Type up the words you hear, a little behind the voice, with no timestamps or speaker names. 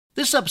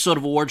This episode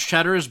of Awards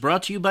Chatter is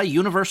brought to you by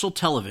Universal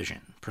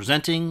Television,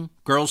 presenting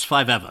Girls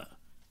 5 Eva.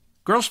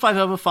 Girls 5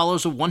 Eva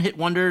follows a one-hit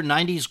wonder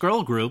 90s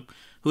girl group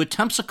who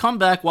attempts a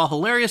comeback while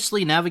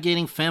hilariously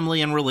navigating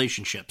family and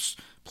relationships,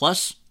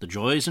 plus the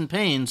joys and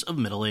pains of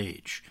middle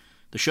age.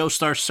 The show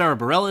stars Sarah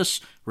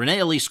Bareilles, Renee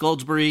Elise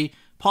Goldsberry,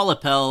 Paula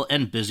Pell,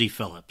 and Busy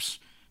Phillips.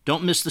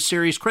 Don't miss the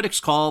series critics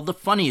call the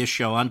funniest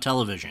show on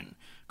television.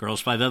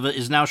 Girls 5 Eva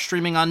is now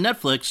streaming on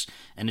Netflix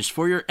and is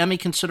for your Emmy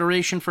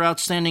consideration for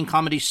Outstanding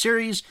Comedy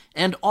Series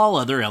and all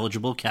other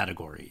eligible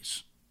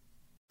categories.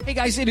 Hey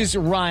guys, it is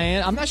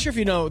Ryan. I'm not sure if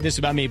you know this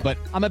about me, but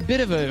I'm a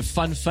bit of a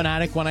fun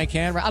fanatic when I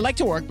can. I like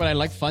to work, but I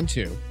like fun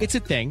too. It's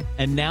a thing.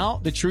 And now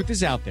the truth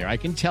is out there. I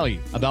can tell you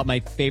about my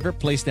favorite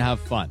place to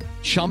have fun.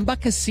 Chumba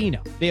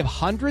Casino. They have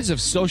hundreds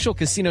of social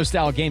casino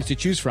style games to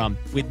choose from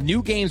with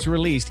new games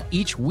released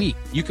each week.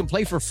 You can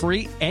play for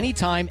free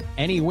anytime,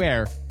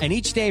 anywhere. And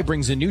each day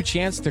brings a new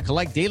chance to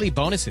collect daily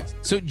bonuses.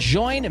 So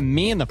join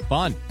me in the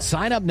fun.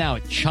 Sign up now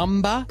at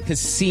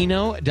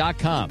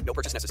ChumbaCasino.com. No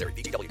purchase necessary.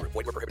 VGW Group.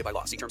 Void where prohibited by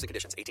law. See terms and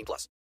conditions. 18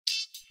 plus.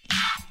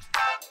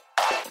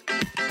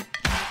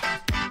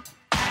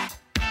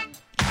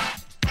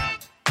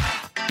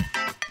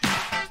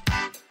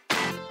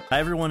 Hi,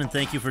 everyone, and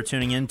thank you for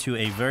tuning in to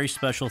a very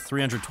special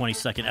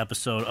 322nd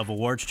episode of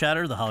Awards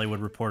Chatter, the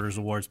Hollywood Reporters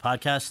Awards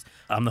podcast.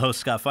 I'm the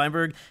host, Scott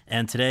Feinberg,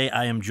 and today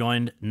I am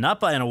joined not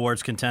by an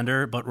awards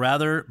contender, but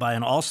rather by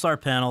an all-star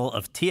panel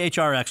of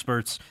THR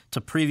experts to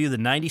preview the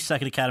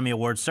 92nd Academy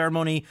Awards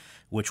ceremony,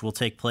 which will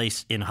take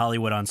place in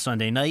Hollywood on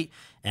Sunday night,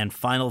 and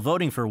final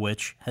voting for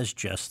which has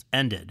just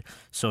ended.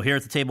 So here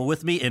at the table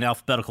with me in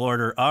alphabetical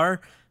order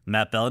are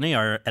Matt Bellany,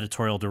 our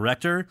editorial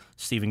director,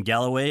 Stephen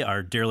Galloway,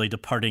 our dearly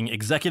departing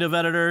executive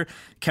editor,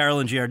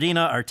 Carolyn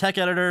Giardina, our tech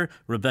editor,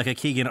 Rebecca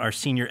Keegan, our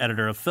senior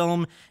editor of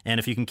film, and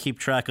if you can keep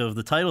track of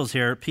the titles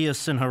here, Pia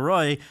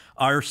Sinha-Roy,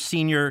 our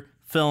senior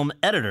film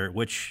editor,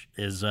 which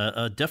is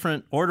a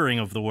different ordering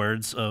of the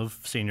words of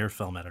senior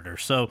film editor.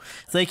 So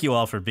thank you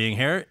all for being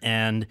here,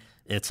 and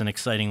it's an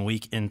exciting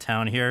week in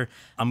town here.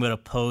 I'm going to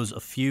pose a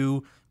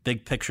few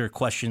big picture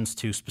questions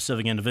to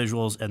specific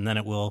individuals, and then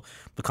it will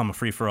become a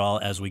free-for-all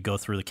as we go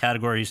through the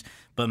categories.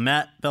 But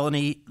Matt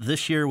Bellany,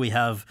 this year we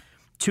have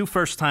two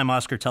first-time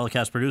Oscar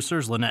telecast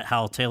producers, Lynette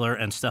Howell-Taylor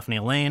and Stephanie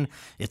Lane.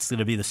 It's going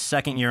to be the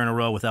second year in a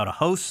row without a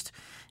host,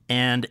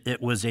 and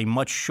it was a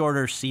much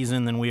shorter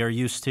season than we are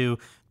used to,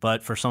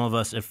 but for some of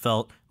us it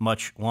felt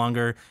much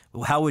longer.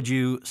 How would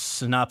you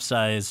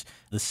synopsize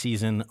the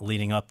season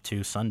leading up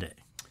to Sunday?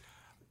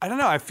 I don't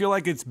know. I feel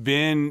like it's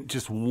been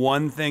just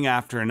one thing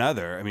after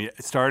another. I mean,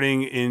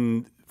 starting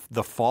in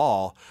the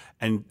fall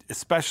and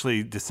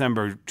especially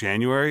December,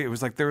 January, it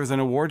was like there was an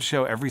award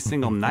show every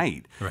single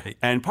night. Right.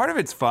 And part of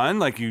it's fun.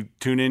 Like you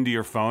tune into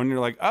your phone and you're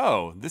like,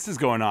 oh, this is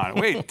going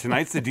on. Wait,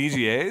 tonight's the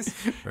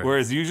DGAs? Right.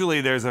 Whereas usually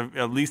there's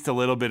at least a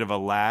little bit of a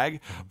lag.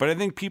 But I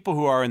think people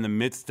who are in the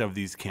midst of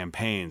these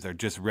campaigns are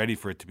just ready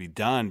for it to be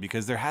done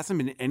because there hasn't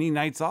been any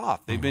nights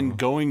off. They've been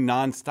going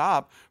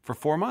nonstop for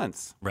 4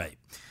 months. Right.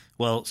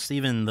 Well,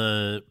 Stephen,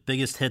 the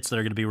biggest hits that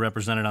are going to be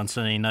represented on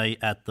Sunday night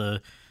at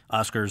the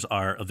Oscars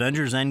are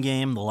Avengers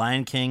Endgame, The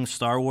Lion King,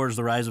 Star Wars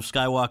The Rise of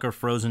Skywalker,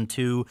 Frozen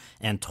 2,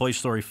 and Toy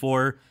Story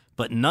 4,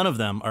 but none of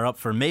them are up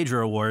for major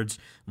awards.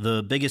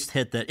 The biggest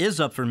hit that is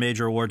up for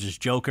major awards is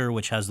Joker,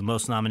 which has the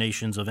most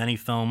nominations of any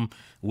film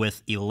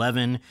with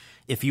 11.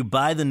 If you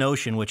buy the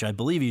notion, which I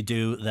believe you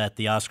do, that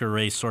the Oscar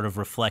race sort of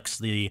reflects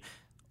the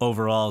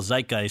overall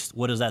zeitgeist,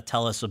 what does that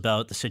tell us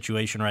about the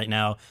situation right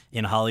now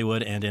in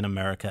Hollywood and in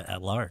America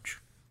at large?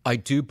 I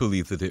do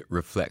believe that it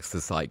reflects the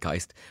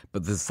zeitgeist,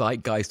 but the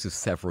zeitgeist of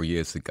several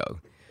years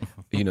ago.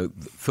 You know,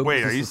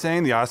 wait, are you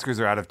saying the Oscars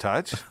are out of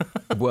touch?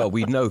 Well,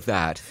 we know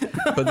that.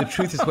 But the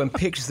truth is when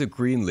pictures are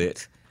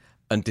greenlit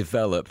and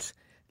developed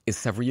is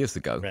several years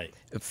ago. Right.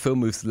 Film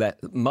moves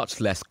much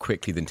less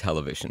quickly than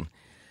television.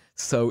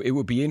 So it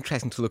would be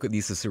interesting to look at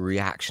these as a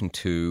reaction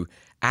to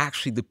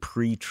actually the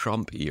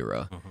pre-Trump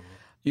era. Mm-hmm.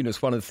 You know,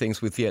 it's one of the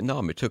things with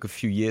Vietnam. It took a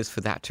few years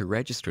for that to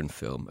register in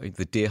film.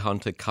 The Deer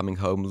Hunter coming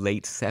home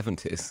late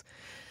 70s.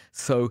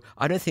 So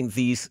I don't think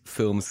these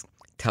films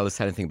tell us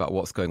anything about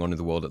what's going on in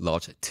the world at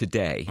large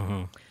today.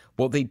 Mm-hmm.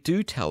 What they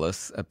do tell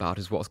us about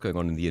is what's going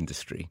on in the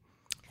industry.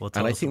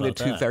 And I think there are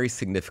two very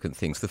significant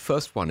things. The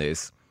first one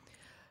is,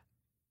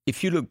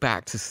 if you look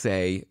back to,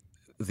 say,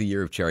 the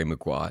year of Jerry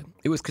Maguire,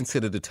 it was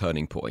considered a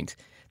turning point.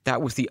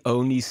 That was the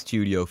only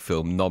studio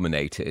film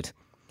nominated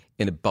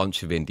in a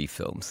bunch of indie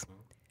films.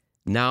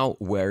 Now,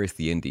 where is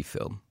the indie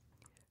film?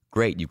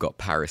 Great, you've got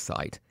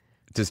Parasite.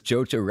 Does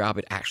Jojo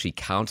Rabbit actually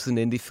count as an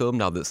indie film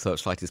now that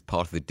Searchlight is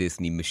part of the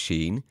Disney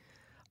machine?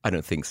 I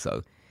don't think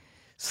so.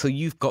 So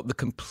you've got the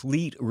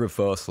complete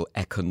reversal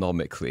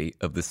economically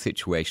of the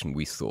situation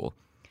we saw.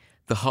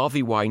 The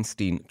Harvey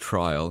Weinstein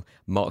trial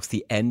marks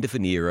the end of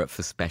an era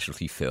for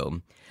specialty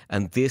film,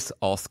 and this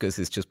Oscars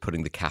is just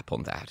putting the cap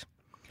on that.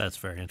 That's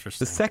very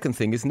interesting. The second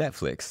thing is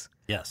Netflix.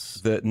 Yes.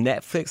 That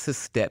Netflix has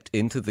stepped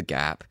into the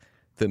gap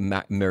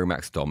that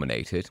Miramax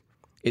dominated.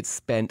 It's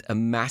spent a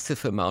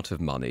massive amount of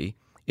money.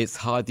 It's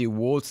hired the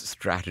awards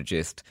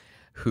strategist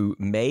who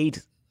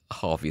made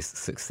Harvey's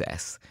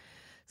success.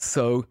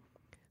 So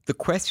the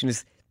question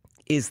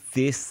is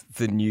this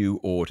the new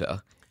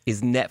order?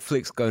 Is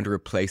Netflix going to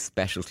replace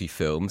specialty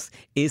films?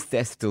 Is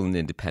there still an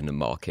independent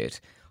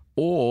market?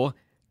 Or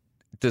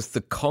does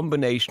the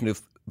combination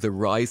of the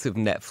rise of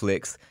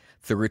Netflix,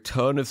 the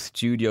return of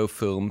studio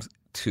films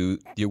to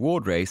the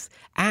award race,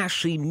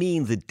 actually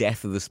mean the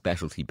death of the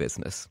specialty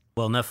business?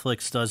 Well,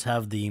 Netflix does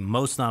have the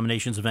most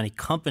nominations of any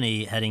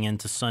company heading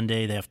into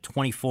Sunday. They have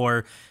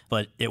 24,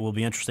 but it will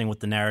be interesting what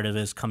the narrative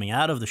is coming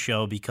out of the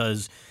show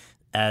because,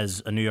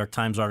 as a New York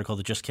Times article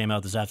that just came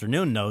out this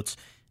afternoon notes,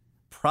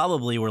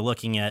 probably we're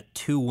looking at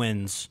 2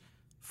 wins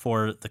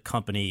for the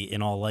company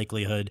in all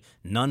likelihood,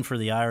 none for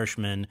The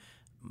Irishman,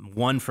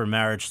 1 for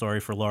Marriage Story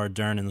for Laura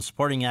Dern in the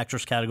supporting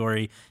actress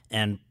category,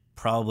 and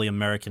probably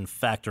American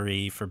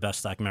Factory for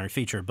Best Documentary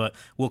Feature. But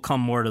we'll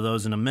come more to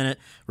those in a minute.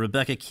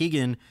 Rebecca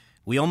Keegan,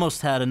 we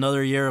almost had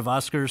another year of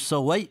Oscars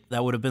So White.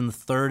 That would have been the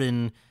 3rd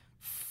in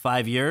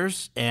 5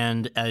 years.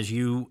 And as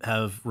you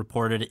have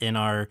reported in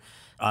our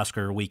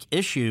Oscar Week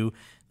issue,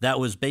 that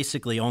was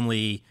basically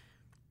only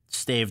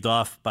staved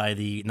off by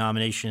the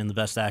nomination in the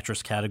Best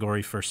Actress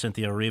category for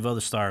Cynthia Erivo,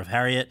 the star of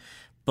Harriet.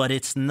 But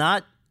it's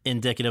not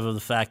indicative of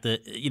the fact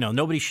that,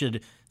 nobody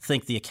should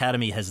think the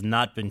Academy has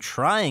not been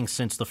trying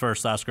since the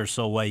first Oscar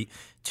So White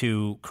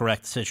to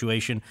correct the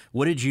situation.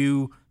 What did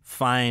you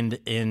find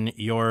in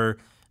your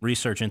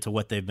research into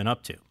what they've been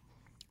up to?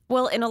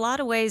 Well, in a lot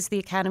of ways, the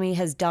Academy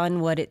has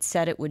done what it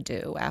said it would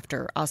do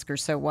after Oscar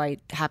So White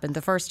happened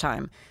the first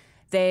time.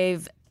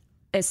 They've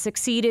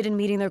succeeded in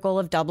meeting their goal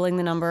of doubling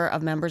the number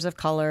of members of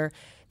color.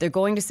 They're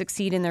going to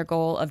succeed in their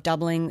goal of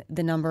doubling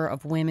the number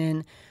of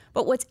women.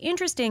 But what's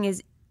interesting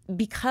is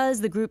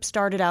because the group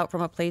started out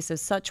from a place of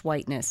such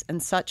whiteness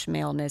and such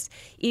maleness,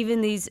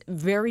 even these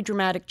very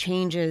dramatic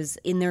changes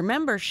in their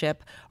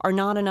membership are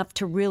not enough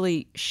to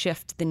really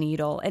shift the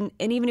needle. And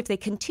even if they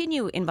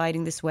continue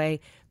inviting this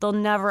way, they'll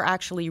never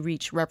actually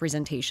reach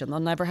representation.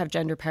 They'll never have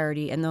gender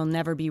parity, and they'll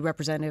never be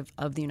representative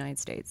of the United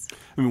States.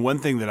 I mean, one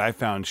thing that I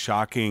found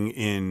shocking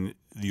in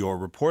your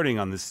reporting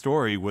on this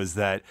story was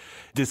that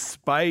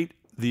despite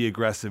the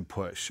aggressive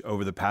push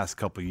over the past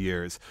couple of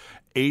years,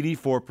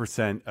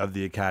 84% of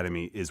the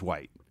Academy is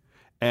white.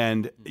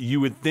 And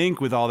you would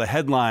think with all the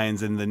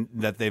headlines and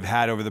that they've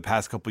had over the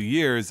past couple of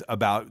years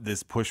about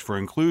this push for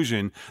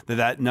inclusion,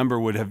 that number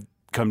would have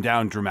come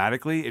down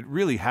dramatically. It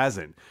really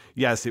hasn't.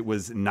 Yes, it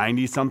was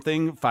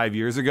 90-something 5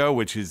 years ago,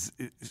 which is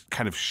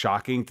kind of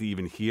shocking to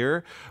even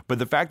hear. But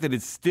the fact that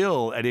it's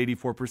still at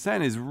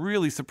 84% is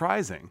really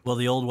surprising. Well,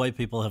 the old white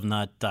people have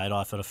not died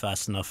off at a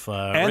fast enough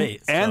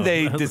rate. And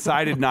they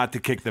decided not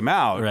to kick them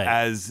out right.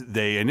 as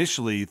they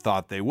initially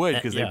thought they would,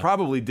 because they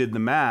probably did the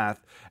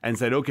math and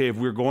said, okay, if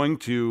we're going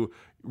to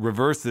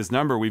reverse this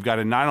number, we've got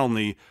to not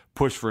only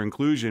push for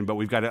inclusion, but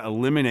we've got to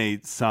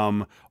eliminate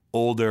some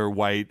older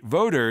white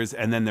voters,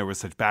 and then there was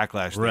such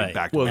backlash.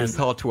 Right. Well, it's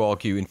hard to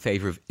argue in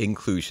favor of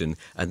inclusion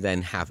and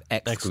then have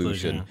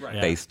exclusion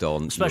based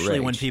on especially your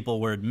age. when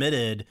people were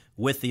admitted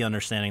with the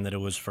understanding that it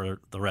was for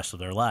the rest of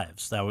their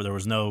lives. There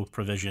was no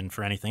provision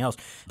for anything else.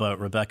 But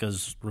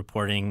Rebecca's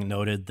reporting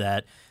noted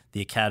that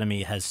the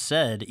Academy has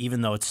said,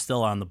 even though it's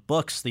still on the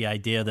books, the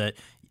idea that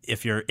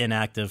if you're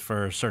inactive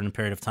for a certain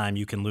period of time,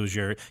 you can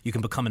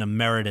become an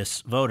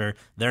emeritus voter.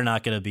 They're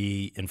not going to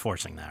be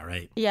enforcing that,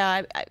 right?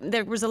 Yeah,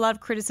 there was a lot of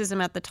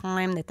criticism at the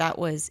time that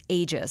was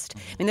ageist.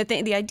 I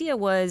mean, the idea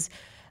was,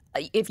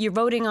 if you're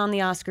voting on the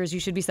Oscars, you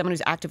should be someone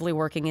who's actively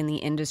working in the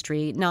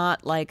industry,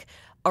 not like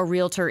a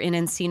realtor in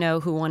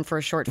Encino who won for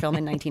a short film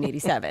in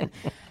 1987.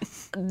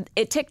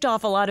 It ticked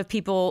off a lot of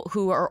people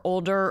who are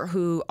older,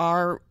 who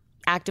are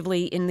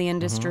actively in the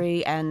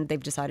industry, and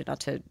they've decided not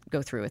to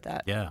go through with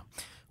that. Yeah.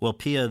 Well,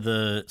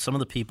 Pia, some of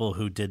the people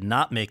who did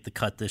not make the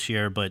cut this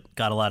year but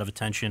got a lot of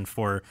attention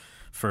for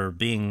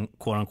being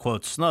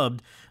quote-unquote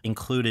snubbed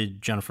included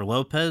Jennifer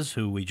Lopez,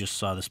 who we just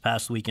saw this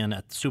past weekend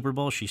at the Super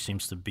Bowl. She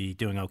seems to be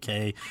doing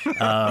okay.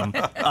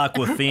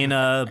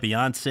 Awkwafina,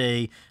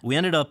 Beyonce. We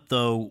ended up,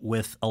 though,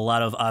 with a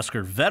lot of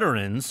Oscar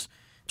veterans.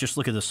 Just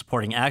look at the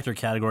supporting actor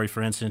category,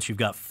 for instance. You've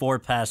got 4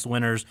 past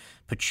winners,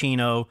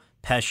 Pacino,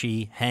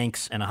 Pesci,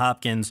 Hanks, and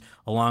Hopkins,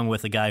 along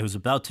with a guy who's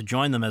about to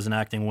join them as an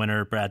acting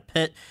winner, Brad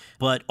Pitt.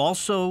 But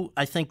also,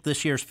 I think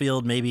this year's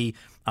field, maybe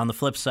on the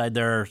flip side,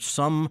 there are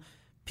some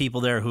people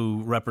there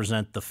who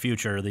represent the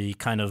future, the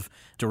kind of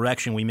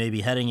direction we may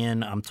be heading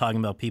in. I'm talking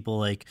about people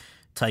like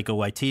Taika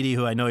Waititi,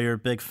 who I know you're a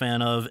big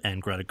fan of,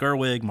 and Greta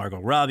Gerwig,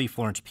 Margot Robbie,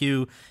 Florence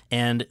Pugh,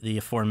 and the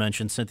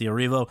aforementioned Cynthia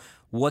Erivo.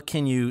 What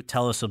can you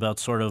tell us about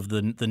sort of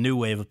the new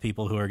wave of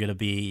people who are going to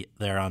be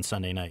there on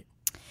Sunday night?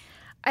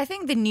 I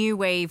think the new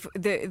wave,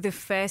 the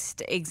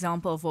first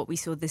example of what we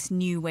saw this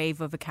new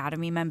wave of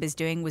Academy members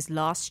doing was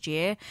last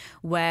year,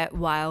 where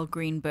while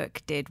Green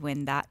Book did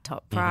win that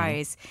top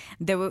prize,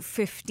 there were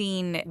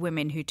 15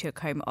 women who took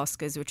home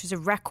Oscars, which was a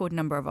record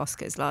number of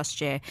Oscars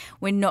last year.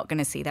 We're not going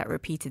to see that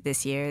repeated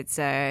this year.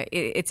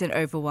 It's an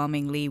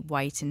overwhelmingly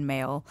white and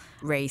male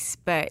race,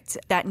 but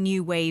that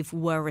new wave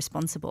were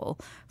responsible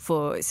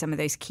for some of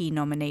those key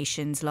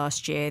nominations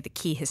last year, the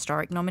key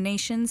historic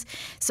nominations.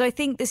 So I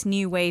think this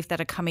new wave that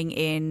are coming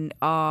in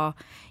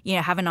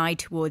have an eye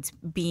towards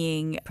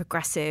being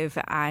progressive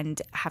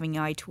and having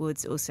an eye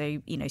towards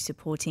also,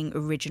 supporting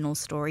original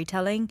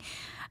storytelling.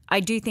 I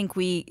do think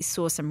we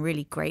saw some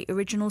really great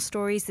original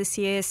stories this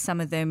year.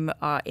 Some of them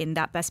are in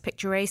that Best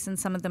Picture race, and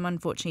some of them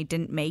unfortunately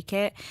didn't make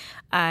it.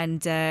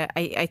 And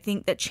I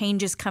think that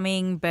change is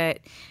coming, but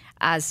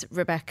as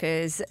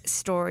Rebecca's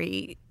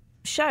story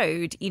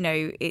showed,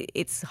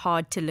 it's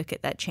hard to look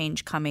at that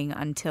change coming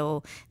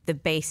until the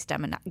base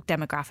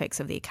demographics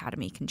of the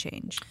Academy can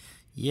change.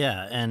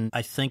 Yeah, and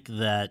I think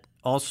that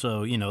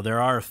also, there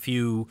are a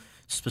few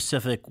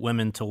specific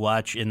women to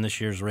watch in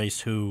this year's race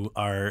who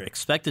are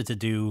expected to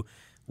do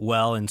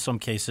well, in some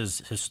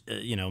cases,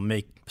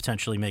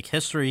 potentially make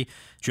history.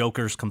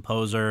 Joker's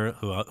composer,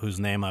 whose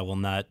name I will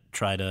not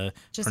try to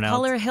just pronounce.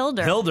 Call her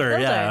Hildur. Hildur,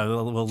 yeah,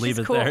 we'll leave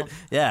it cool. there.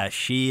 Yeah,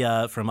 she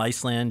from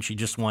Iceland. She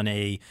just won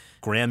a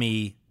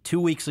Grammy 2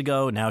 weeks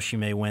ago. Now she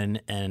may win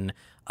an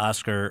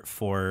Oscar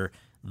for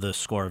the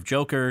score of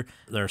Joker.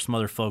 There are some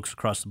other folks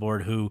across the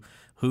board who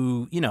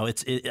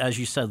as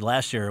you said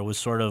last year, it was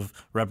sort of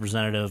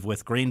representative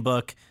with Green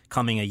Book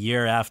coming a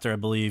year after, I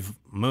believe,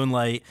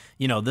 Moonlight.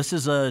 This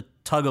is a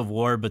tug of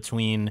war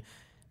between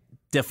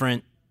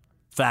different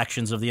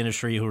factions of the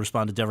industry who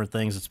respond to different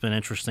things. It's been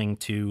interesting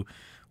to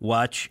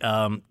watch.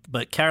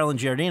 But Carolyn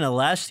Giardina,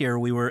 last year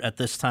we were at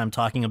this time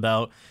talking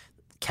about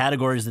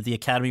categories that the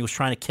Academy was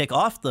trying to kick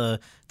off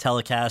the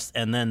telecast,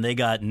 and then they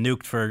got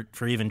nuked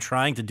for even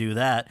trying to do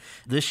that.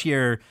 This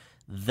year,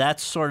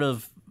 that's sort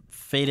of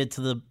faded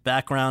to the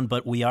background,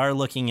 but we are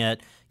looking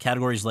at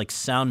categories like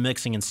sound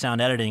mixing and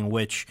sound editing,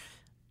 which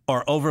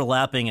are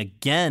overlapping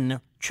again,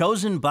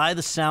 chosen by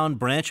the sound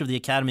branch of the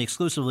Academy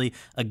exclusively,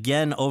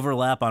 again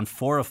overlap on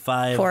 4 of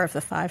 5. 4 of the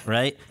 5.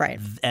 Right?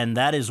 Right. And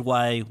that is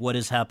why what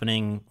is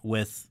happening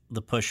with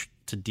the push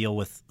to deal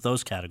with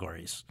those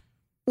categories.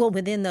 Well,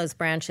 within those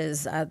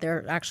branches, there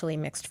are actually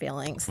mixed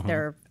feelings.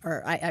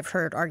 Mm-hmm. I've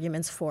heard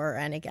arguments for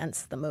and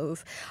against the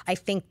move. I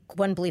think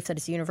one belief that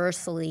is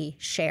universally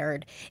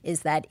shared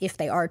is that if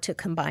they are to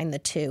combine the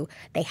two,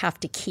 they have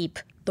to keep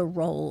the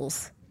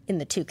roles in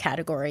the two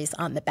categories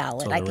on the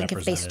ballot. So I think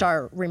if they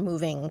start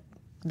removing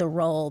the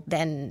role,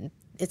 then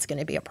it's going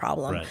to be a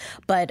problem. Right.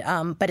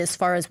 But as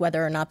far as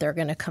whether or not they're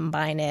going to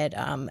combine it,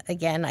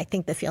 again, I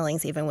think the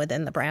feelings even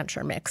within the branch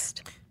are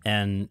mixed.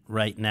 And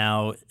right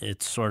now,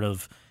 it's sort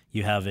of,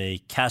 you have a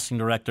casting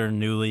director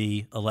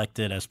newly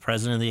elected as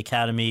president of the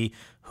Academy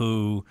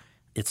who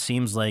it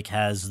seems like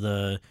has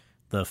the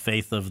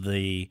faith of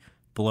the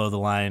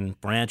below-the-line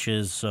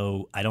branches.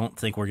 So I don't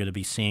think we're going to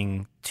be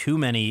seeing too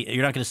many.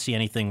 You're not going to see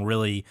anything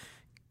really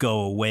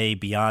go away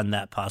beyond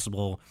that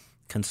possible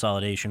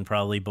consolidation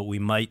probably, but we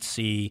might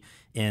see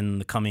in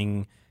the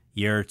coming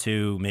year or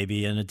two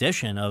maybe an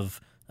addition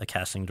of a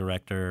casting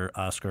director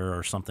Oscar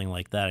or something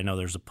like that. I know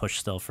there's a push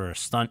still for a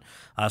stunt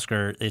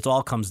Oscar. It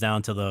all comes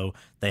down to, though,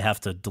 they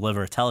have to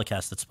deliver a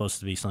telecast that's supposed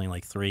to be something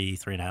like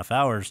 3.5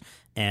 hours,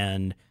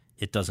 and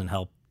it doesn't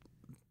help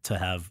to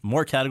have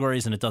more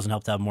categories, and it doesn't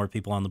help to have more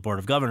people on the Board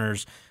of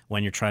Governors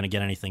when you're trying to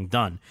get anything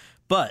done.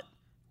 But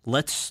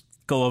let's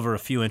go over a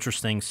few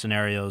interesting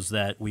scenarios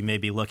that we may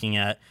be looking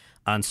at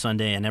on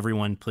Sunday, and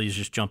everyone please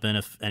just jump in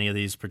if any of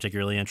these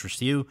particularly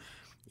interest you.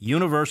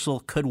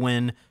 Universal could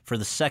win for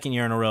the second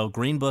year in a row.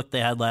 Green Book they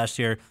had last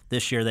year.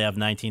 This year they have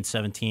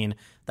 1917.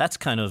 That's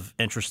kind of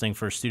interesting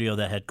for a studio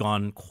that had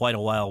gone quite a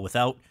while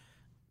without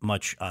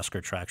much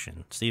Oscar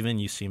traction. Stephen,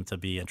 you seem to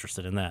be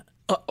interested in that.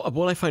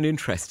 What I find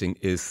interesting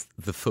is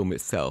the film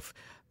itself.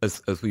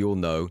 As we all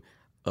know,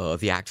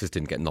 the actors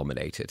didn't get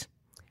nominated.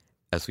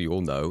 As we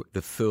all know,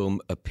 the film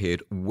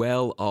appeared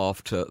well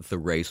after the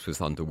race was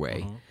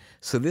underway. Mm-hmm.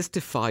 So this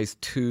defies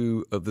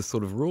two of the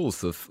sort of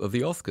rules of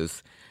the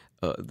Oscars.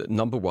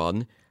 Number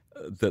one,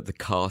 that the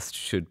cast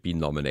should be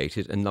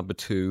nominated, and number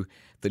two,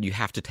 that you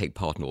have to take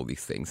part in all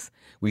these things.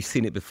 We've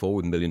seen it before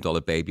with $1 Million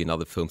Baby and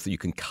other films that you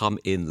can come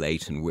in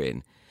late and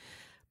win.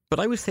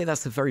 But I would say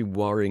that's a very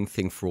worrying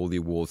thing for all the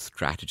awards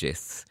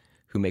strategists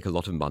who make a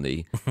lot of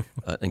money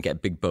and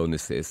get big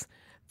bonuses,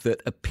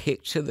 that a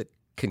picture that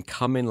can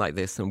come in like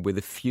this and with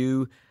a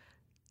few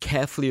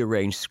carefully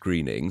arranged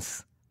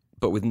screenings,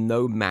 but with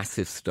no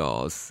massive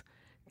stars,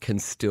 can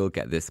still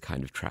get this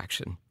kind of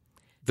traction.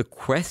 The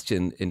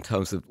question in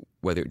terms of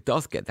whether it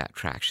does get that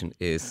traction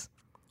is,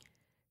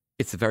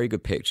 it's a very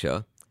good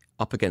picture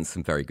up against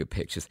some very good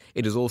pictures.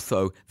 It is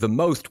also the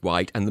most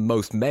white and the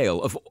most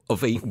male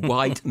of a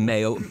white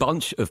male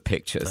bunch of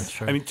pictures. That's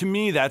true. I mean, to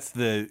me, that's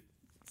the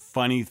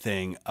funny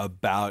thing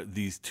about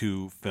these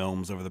two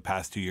films over the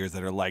past 2 years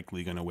that are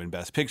likely going to win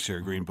Best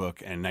Picture, Green Book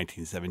and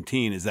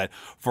 1917, is that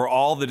for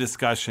all the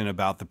discussion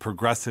about the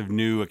progressive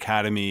new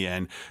Academy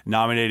and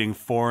nominating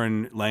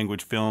foreign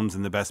language films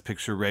in the Best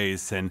Picture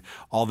race and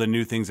all the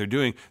new things they're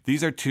doing,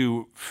 these are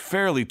two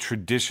fairly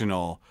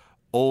traditional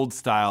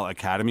old-style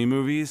Academy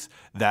movies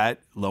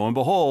that, lo and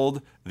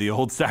behold, the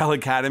old-style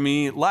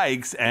Academy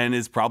likes and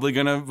is probably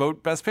going to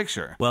vote Best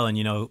Picture. Well, and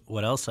you know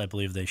what else I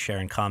believe they share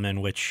in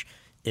common, which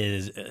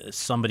is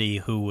somebody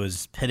who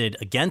was pitted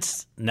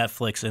against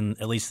Netflix,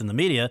 at least in the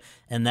media,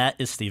 and that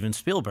is Steven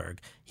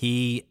Spielberg.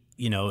 He,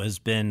 has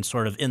been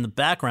sort of in the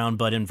background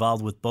but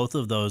involved with both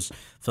of those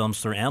films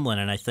through Amblin.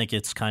 And I think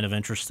it's kind of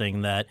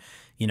interesting that,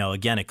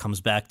 again, it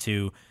comes back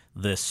to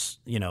this,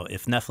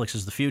 if Netflix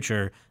is the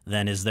future,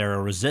 then is there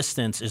a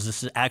resistance? Is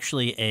this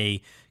actually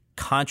a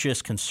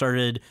conscious,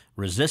 concerted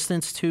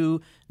resistance to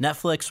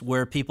Netflix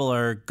where people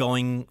are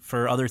going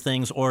for other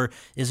things? Or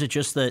is it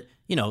just that,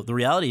 the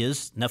reality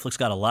is Netflix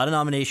got a lot of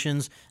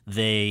nominations.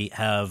 They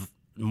have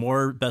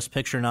more Best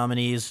Picture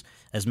nominees,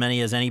 as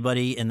many as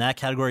anybody in that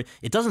category.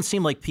 It doesn't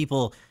seem like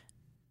people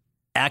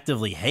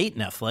actively hate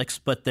Netflix,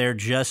 but they're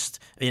just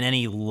in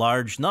any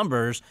large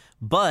numbers,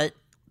 but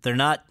they're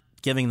not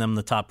giving them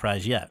the top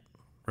prize yet.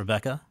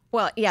 Rebecca?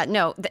 Well, yeah,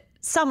 no,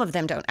 some of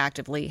them don't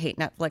actively hate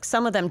Netflix.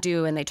 Some of them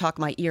do, and they talk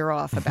my ear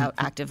off about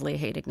actively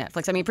hating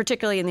Netflix. I mean,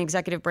 particularly in the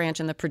executive branch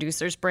and the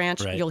producers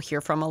branch, Right. You'll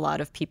hear from a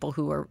lot of people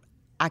who are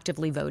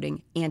actively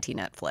voting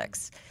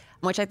anti-Netflix,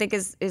 which I think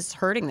is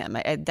hurting them.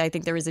 I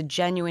think there is a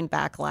genuine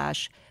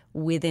backlash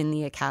within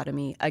the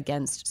Academy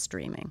against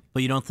streaming.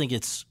 But you don't think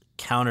it's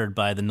countered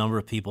by the number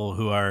of people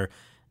who are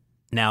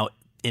now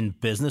in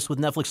business with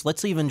Netflix?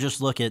 Let's even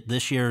just look at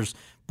this year's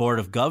Board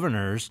of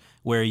Governors,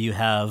 where you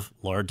have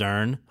Laura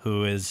Dern,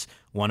 who is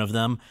one of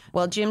them.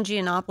 Well, Jim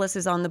Giannopoulos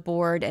is on the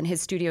board, and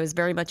his studio is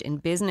very much in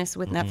business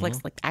with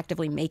Netflix, like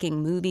actively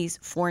making movies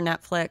for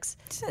Netflix.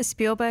 Doesn't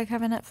Spielberg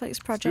have a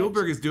Netflix project?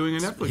 Spielberg is doing a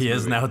Netflix He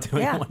is movie. now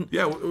doing Yeah. one.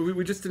 Yeah,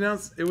 we just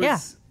announced it was... Yeah,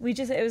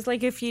 it was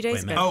like a few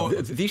days Wait a ago.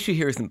 minute. The issue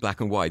here isn't black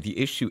and white. The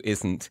issue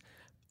isn't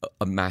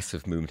a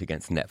massive movement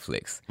against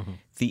Netflix.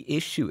 The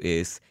issue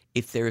is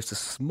if there is a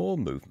small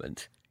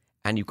movement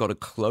and you've got a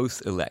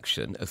close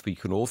election, as we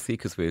can all see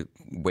because we're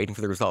waiting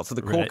for the results of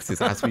the caucuses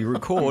as we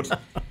record,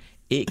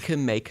 it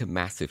can make a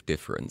massive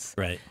difference.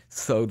 Right.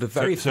 So the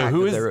very So fact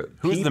who that is there are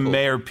who's the people-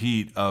 Mayor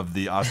Pete of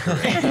the Oscar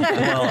race?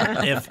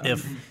 Well,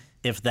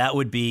 if that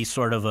would be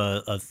sort of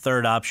a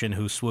third option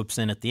who swoops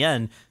in at the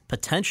end,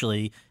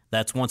 potentially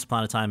that's Once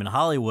Upon a Time in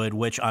Hollywood,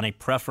 which on a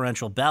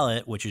preferential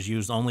ballot, which is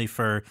used only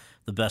for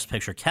the Best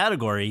Picture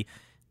category,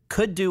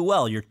 could do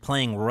well. You're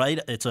playing right.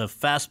 It's a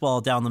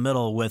fastball down the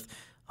middle with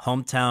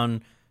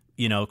hometown,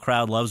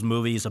 crowd loves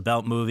movies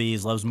about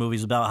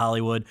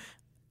Hollywood.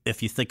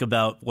 If you think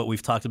about what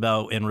we've talked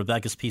about in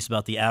Rebecca's piece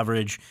about the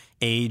average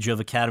age of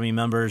Academy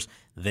members,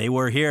 they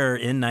were here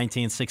in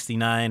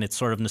 1969. It's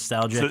sort of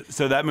nostalgic.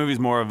 So that movie's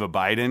more of a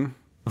Biden?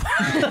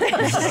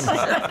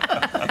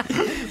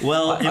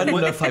 Well, I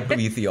don't know if I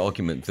believe the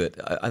argument that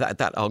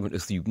that argument,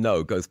 as you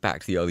know, goes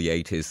back to the early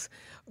 80s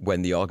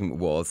when the argument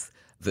was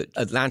that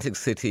Atlantic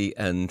City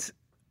and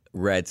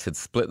Reds had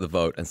split the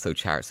vote and so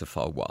Chariots of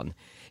Fire won.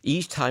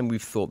 Each time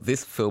we've thought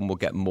this film will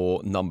get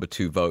more number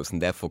 2 votes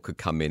and therefore could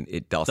come in,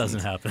 it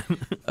doesn't happen.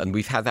 And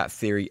we've had that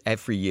theory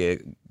every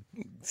year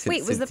since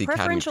Wait, was since the Academy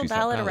preferential produced that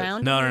ballot ballot.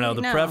 around? No.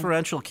 The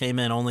preferential came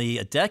in only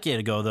a decade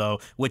ago,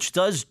 though, which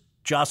does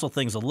jostle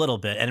things a little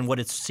bit. And what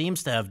it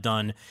seems to have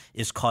done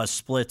is cause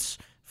splits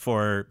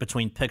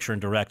between picture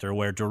and director,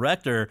 where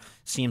director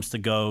seems to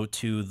go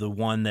to the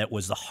one that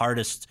was the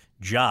hardest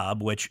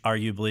job, which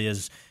arguably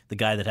is the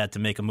guy that had to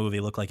make a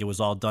movie look like it was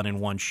all done in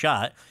one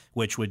shot,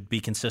 which would be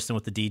consistent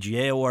with the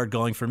DGA award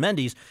going for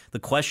Mendes. The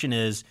question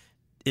is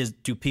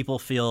do people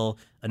feel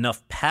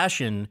enough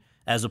passion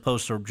as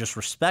opposed to just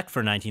respect for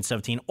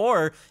 1917,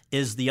 or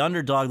is the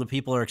underdog that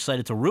people are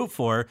excited to root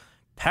for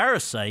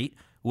Parasite,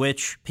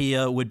 which,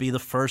 Pia, would be the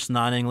first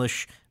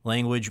non-English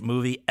language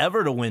movie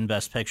ever to win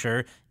Best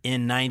Picture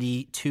in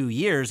 92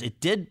 years. It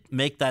did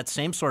make that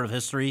same sort of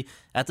history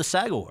at the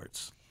SAG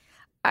Awards.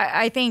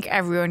 I think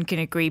everyone can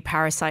agree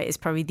Parasite is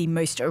probably the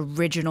most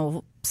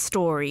original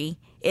story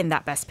in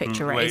that Best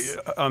Picture race.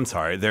 Wait, I'm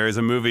sorry. There is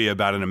a movie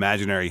about an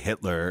imaginary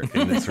Hitler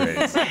in this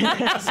race.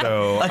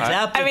 So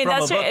Adapted I mean, from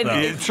that's a book, it. though.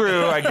 it's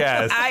true, I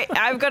guess.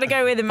 I've got to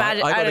go with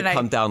Imagine. I I got don't to know.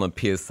 come down on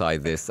Pia's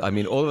side this. I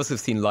mean, all of us have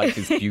seen Life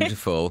is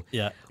Beautiful.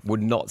 Yeah.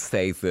 Would not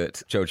say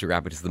that Jojo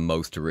Rabbit is the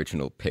most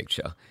original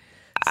picture.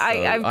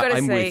 I've got to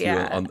I'm say, with you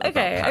yeah. about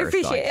Okay, I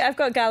appreciate Parasite. it. I've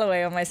got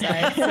Galloway on my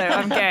side, so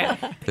I'm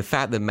good. The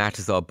fact that Matt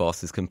is our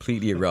boss is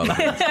completely irrelevant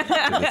to this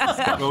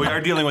discussion. Well, we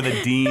are dealing with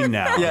a dean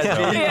now,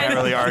 so we can't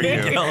really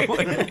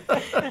argue.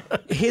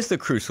 Here's the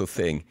crucial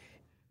thing.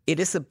 It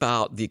is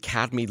about the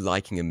Academy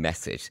liking a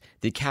message.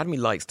 The Academy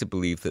likes to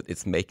believe that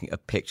it's making a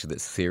picture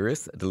that's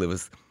serious,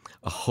 delivers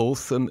a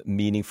wholesome,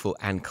 meaningful,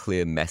 and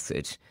clear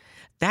message.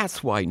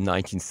 That's why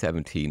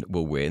 1917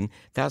 will win.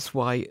 That's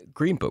why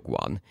Green Book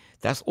won.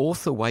 That's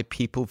also why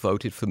people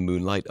voted for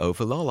Moonlight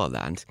over La La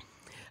Land.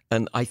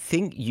 And I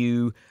think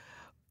you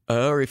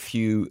err if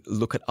you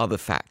look at other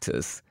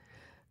factors.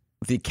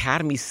 The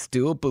Academy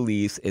still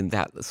believes in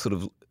that sort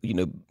of,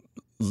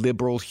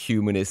 liberal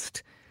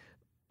humanist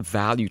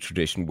value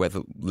tradition,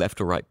 whether left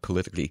or right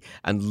politically,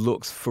 and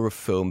looks for a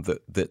film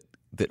that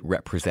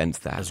represents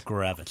that. As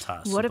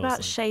gravitas. What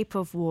about supposedly. Shape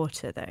of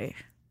Water, though?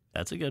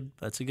 That's a good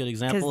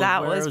example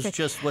that of where was it was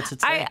just what's it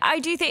say? I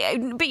do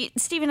think, but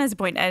Stephen has a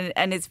point,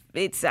 and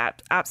it's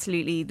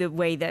absolutely the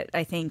way that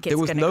I think it's There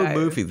was going to go. no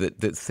movie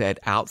that said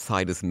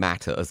outsiders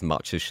matter as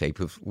much as Shape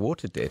of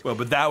Water did. Well,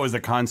 but that was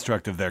a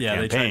construct of their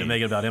campaign. They tried to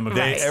make it about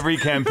immigrants. Every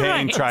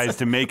campaign tries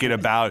to make it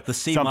about The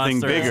sea something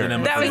monster is bigger.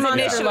 an That was immigrant.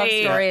 Monster Love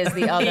initially Story is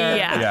the other.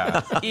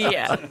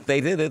 yeah. They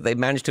did it. They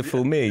managed to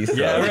fool me.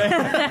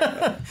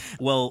 So.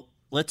 Well,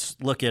 let's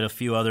look at a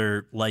few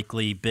other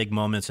likely big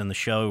moments in the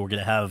show. We're going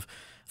to have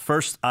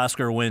first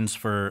Oscar wins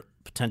for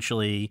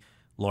potentially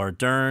Laura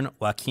Dern,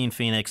 Joaquin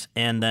Phoenix,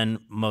 and then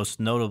most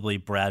notably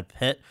Brad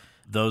Pitt.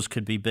 Those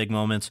could be big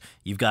moments.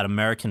 You've got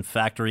American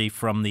Factory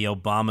from the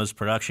Obama's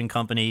production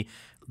company,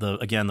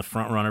 the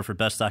front runner for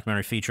Best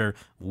Documentary Feature,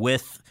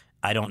 with,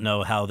 I don't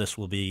know how this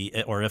will be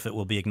or if it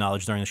will be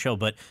acknowledged during the show,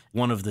 but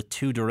one of the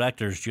two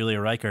directors,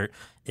 Julia Reichert,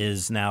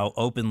 is now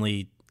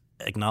openly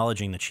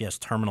acknowledging that she has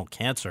terminal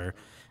cancer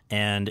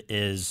and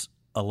is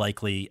a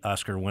likely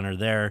Oscar winner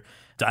there.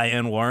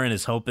 Diane Warren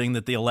is hoping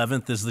that the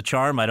 11th is the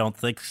charm. I don't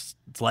think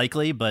it's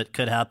likely, but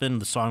could happen.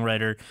 The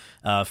songwriter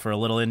for a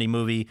little indie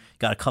movie.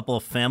 Got a couple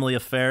of family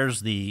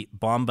affairs. The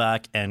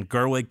Baumbach and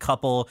Gerwig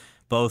couple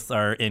both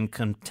are in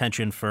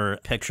contention for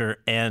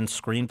picture and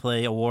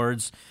screenplay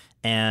awards.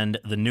 And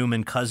the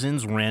Newman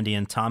cousins, Randy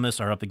and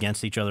Thomas, are up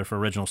against each other for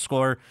original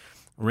score.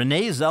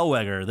 Renee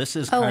Zellweger, this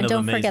is kind and of don't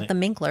amazing. forget the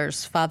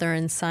Minklers, father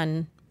and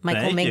son.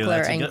 Michael Thank you. Minkler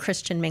That's a and good-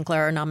 Christian Minkler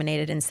are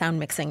nominated in sound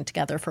mixing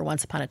together for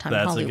Once Upon a Time in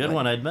That's Hollywood. a good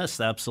one I'd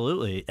missed,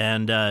 absolutely.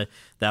 And that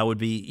would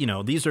be,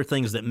 these are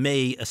things that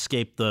may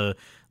escape the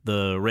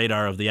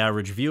radar of the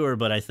average viewer,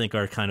 but I think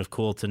are kind of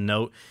cool to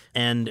note.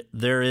 And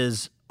there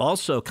is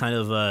also kind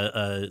of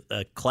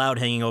a cloud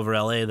hanging over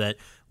LA that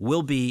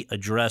will be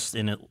addressed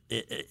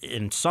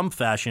in some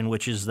fashion,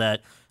 which is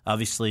that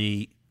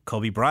obviously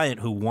Kobe Bryant,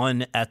 who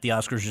won at the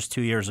Oscars just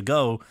 2 years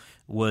ago,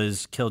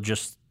 was killed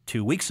just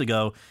 2 weeks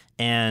ago.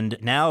 And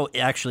now,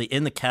 actually,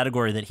 in the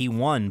category that he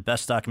won,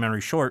 Best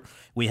Documentary Short,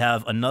 we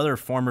have another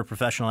former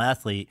professional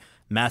athlete,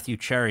 Matthew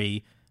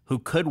Cherry, who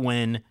could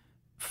win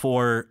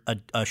for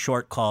a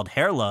short called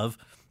Hair Love,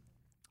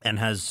 and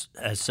has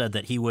said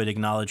that he would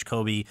acknowledge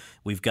Kobe.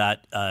 We've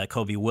got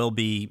Kobe will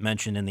be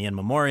mentioned in the in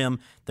memoriam.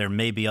 There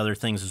may be other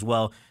things as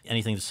well.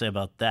 Anything to say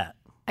about that?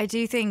 I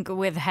do think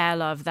with Hair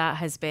Love, that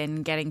has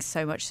been getting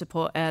so much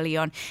support early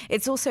on.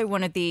 It's also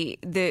one of the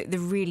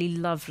really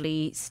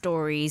lovely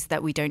stories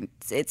that we don't...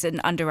 It's an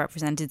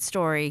underrepresented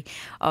story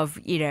of,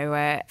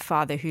 a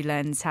father who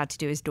learns how to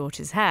do his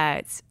daughter's hair.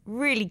 It's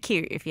really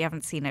cute. If you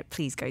haven't seen it,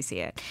 please go see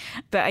it.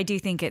 But I do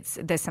think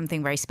there's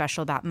something very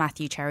special about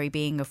Matthew Cherry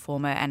being a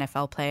former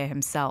NFL player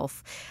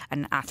himself,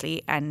 an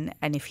athlete, and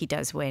if he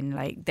does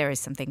win, there is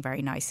something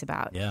very nice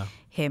about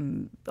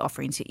him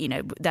offering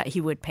to, that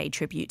he would pay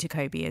tribute to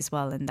Kobe as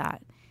well in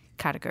that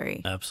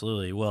category.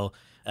 Absolutely. Well,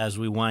 as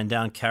we wind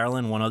down,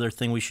 Carolyn, one other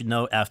thing we should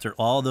know, after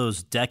all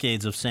those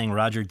decades of saying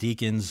Roger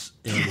Deakins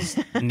is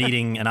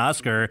needing an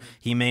Oscar,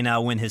 he may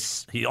now win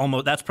that's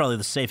probably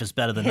the safest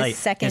bet of the night.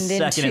 Second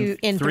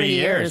in 3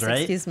 years, right?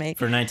 excuse me.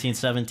 For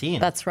 1917.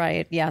 That's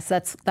right. Yes,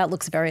 that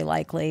looks very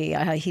likely.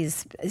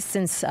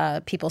 Since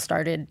people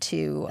started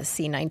to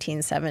see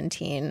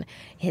 1917,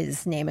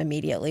 his name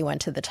immediately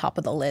went to the top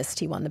of the list.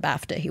 He won the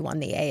BAFTA, he won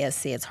the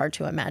ASC. It's hard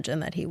to imagine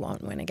that he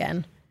won't win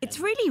again. It's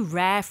really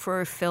rare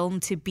for a film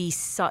to be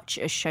such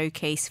a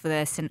showcase for the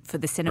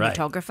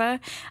cinematographer. Right.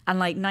 And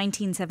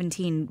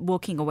 1917,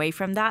 walking away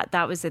from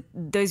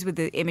those were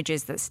the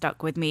images that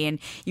stuck with me. And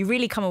you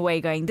really come away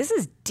going, this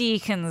is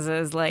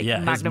Deakins'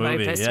 magnum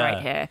opus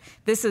right here.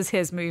 This is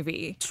his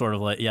movie. Sort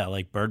of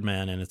like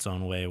Birdman in its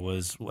own way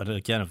was,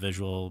 again, a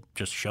visual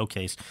just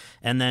showcase.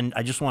 And then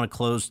I just want to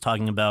close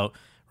talking about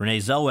Renee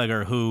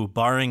Zellweger, who,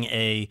 barring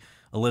a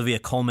Olivia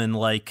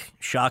Colman-like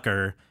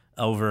shocker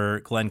over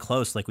Glenn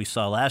Close like we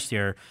saw last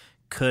year,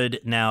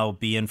 could now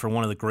be in for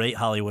one of the great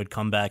Hollywood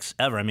comebacks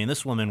ever. I mean,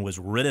 this woman was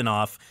written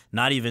off,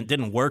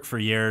 didn't work for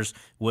years,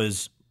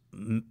 was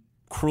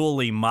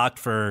cruelly mocked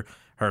for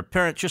her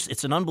appearance.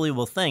 It's an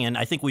unbelievable thing. And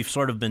I think we've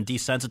sort of been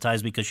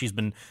desensitized because she's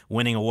been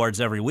winning awards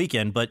every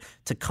weekend. But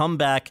to come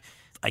back,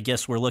 I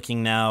guess we're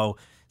looking now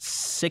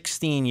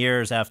 16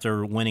 years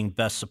after winning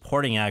Best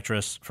Supporting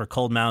Actress for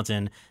Cold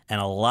Mountain,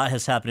 and a lot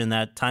has happened in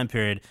that time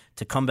period.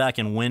 To come back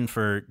and win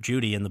for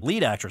Judy in the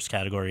lead actress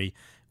category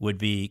would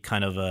be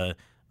kind of a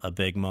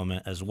big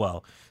moment as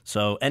well.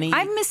 So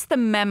I missed the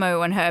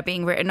memo on her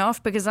being written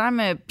off because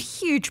I'm a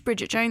huge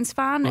Bridget Jones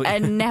fan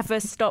and never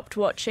stopped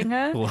watching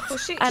her. Thought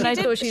she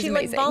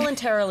amazing.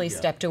 Voluntarily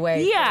stepped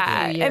away.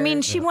 Yeah, I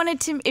mean, if she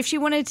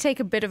wanted to take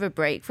a bit of a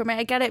break from it,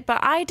 I get it,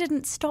 but I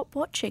didn't stop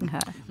watching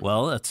her.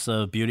 Well, that's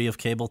the beauty of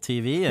cable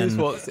TV and Here's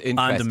what's interesting.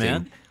 On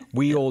demand.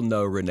 We all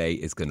know Renee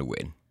is going to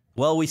win.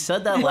 Well, we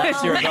said that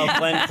last year about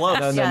Glenn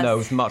Close. No, it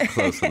was much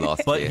closer last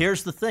year. But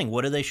here's the thing.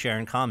 What do they share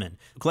in common?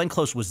 Glenn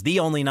Close was the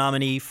only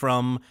nominee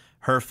from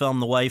her film,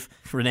 The Wife.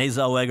 Renee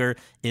Zellweger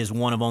is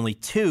one of only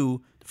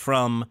two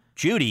from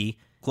Judy.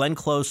 Glenn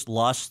Close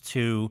lost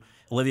to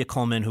Olivia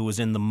Colman, who was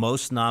in the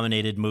most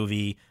nominated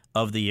movie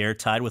of the year,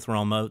 tied with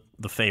Roma,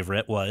 The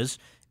Favorite was.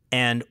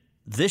 And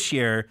this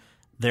year,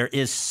 there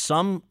is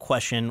some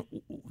question,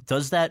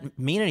 does that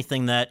mean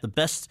anything that the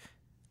Best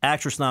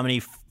Actress nominee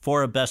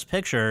for a Best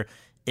Picture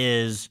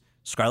is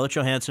Scarlett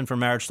Johansson for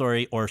Marriage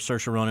Story or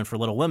Saoirse Ronan for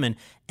Little Women?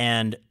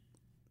 And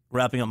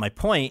wrapping up my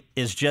point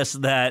is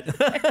just that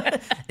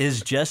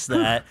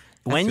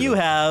when you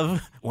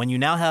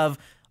now have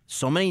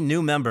so many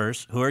new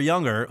members who are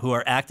younger, who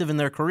are active in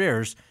their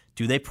careers,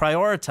 do they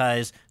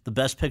prioritize the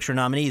Best Picture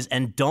nominees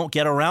and don't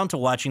get around to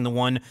watching the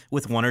one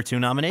with 1 or 2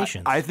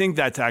 nominations? I think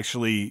that's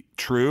actually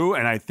true,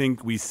 and I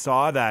think we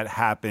saw that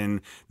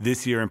happen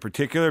this year in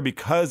particular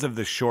because of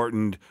the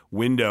shortened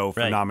window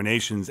for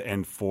nominations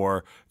and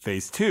for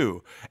Phase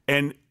 2.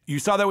 And you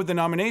saw that with the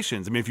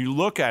nominations. I mean, if you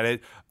look at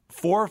it,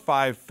 4 or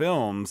 5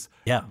 films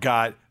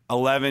got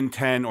 11,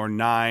 10, or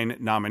 9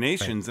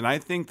 nominations, and I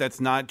think that's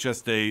not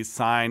just a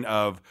sign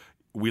of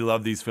we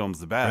love these films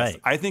the best.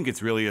 I think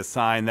it's really a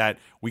sign that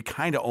we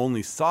kind of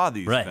only saw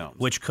these films.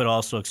 Which could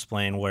also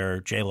explain where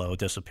J-Lo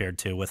disappeared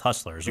to with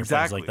Hustlers or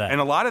things like that. And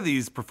a lot of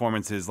these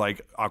performances,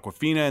 like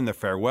Awkwafina and The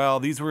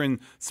Farewell, these were in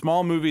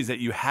small movies that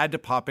you had to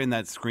pop in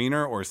that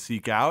screener or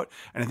seek out.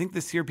 And I think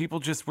this year people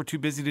just were too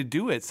busy to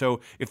do it.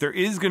 So if there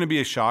is going to be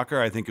a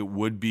shocker, I think it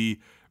would be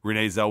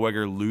Renee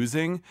Zellweger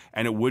losing,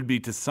 and it would be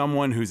to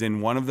someone who's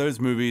in one of those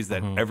movies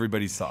that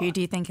everybody saw. Who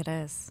do you think it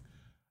is?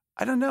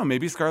 I don't know.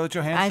 Maybe Scarlett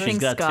Johansson. I think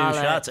She's got Scarlett.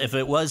 2 shots. If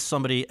it was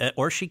somebody,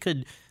 or she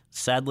could,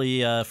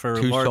 sadly, for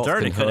 2 Laura shots Dern,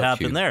 can it could hurt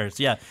happen you. there.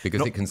 Yeah.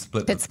 Because it can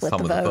split some the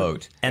of the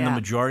vote. And the Yeah.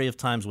 majority of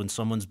times when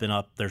someone's been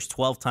up, there's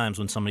 12 times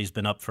when somebody's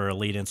been up for a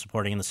lead and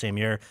supporting in the same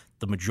year.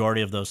 The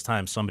majority of those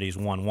times, somebody's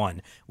won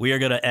one. We are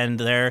going to end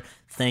there.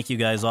 Thank you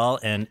guys all,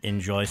 and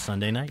enjoy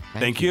Sunday night.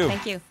 Thank you.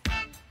 Thank you.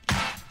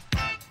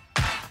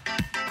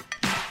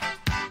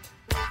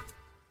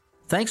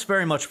 Thanks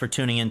very much for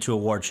tuning in to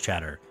Awards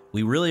Chatter.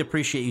 We really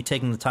appreciate you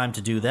taking the time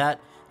to do that,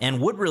 and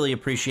would really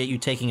appreciate you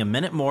taking a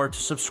minute more to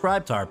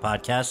subscribe to our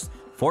podcast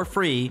for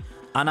free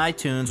on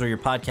iTunes or your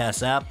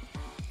podcast app,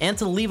 and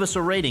to leave us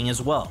a rating as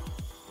well.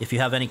 If you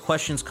have any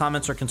questions,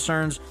 comments, or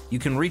concerns, you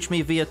can reach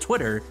me via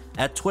Twitter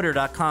at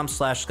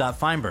twitter.com/Scott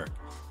Feinberg,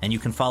 and you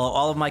can follow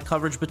all of my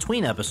coverage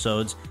between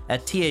episodes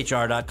at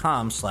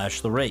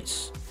thr.com/The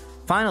Race.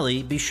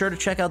 Finally, be sure to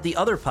check out the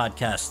other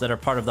podcasts that are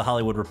part of the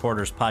Hollywood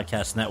Reporters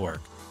Podcast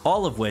Network,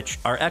 all of which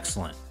are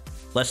excellent.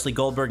 Leslie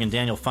Goldberg and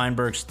Daniel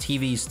Feinberg's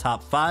TV's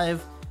Top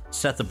 5,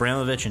 Seth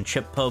Abramovich and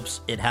Chip Pope's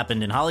It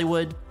Happened in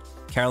Hollywood,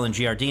 Carolyn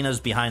Giardina's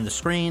Behind the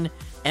Screen,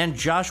 and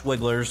Josh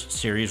Wigler's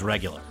Series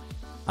Regular.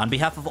 On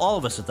behalf of all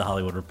of us at The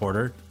Hollywood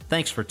Reporter,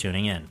 thanks for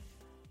tuning in.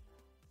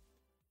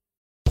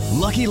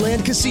 Lucky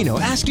Land Casino,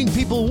 asking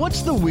people,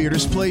 what's the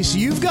weirdest place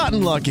you've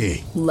gotten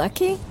lucky?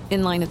 Lucky?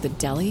 In line at the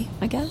deli,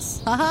 I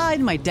guess? Aha,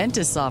 in my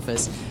dentist's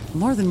office.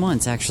 More than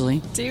once,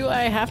 actually. Do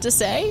I have to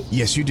say?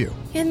 Yes, you do.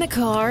 In the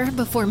car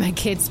before my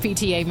kids'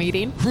 PTA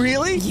meeting.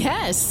 Really?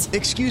 Yes.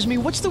 Excuse me,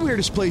 what's the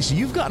weirdest place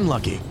you've gotten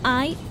lucky?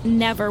 I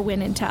never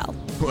win and tell.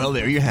 Well,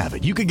 there you have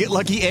it. You can get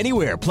lucky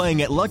anywhere,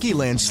 playing at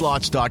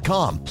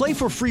LuckyLandSlots.com. Play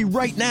for free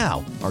right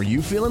now. Are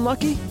you feeling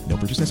lucky? No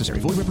purchase necessary.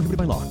 Void where prohibited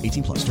by law.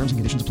 18+. Terms and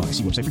conditions apply.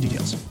 See website for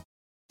details.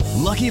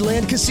 Lucky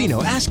Land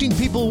Casino, asking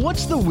people,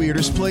 what's the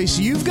weirdest place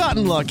you've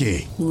gotten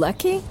lucky?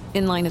 Lucky?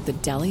 In line at the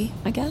deli,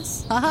 I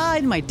guess? Aha,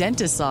 in my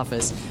dentist's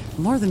office.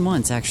 More than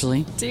once,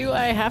 actually. Do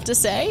I have to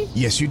say?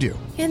 Yes, you do.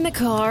 In the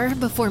car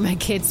before my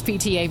kids'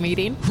 PTA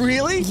meeting.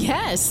 Really?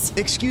 Yes.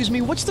 Excuse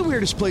me, what's the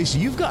weirdest place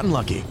you've gotten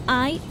lucky?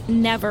 I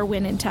never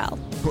win and tell.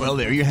 Well,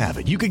 there you have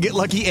it. You can get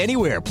lucky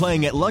anywhere,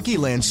 playing at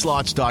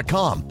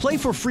LuckyLandSlots.com. Play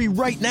for free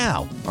right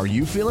now. Are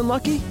you feeling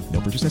lucky?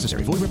 No purchase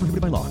necessary. Void where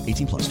prohibited by law.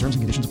 18+. Terms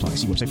and conditions apply.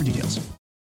 See website for details.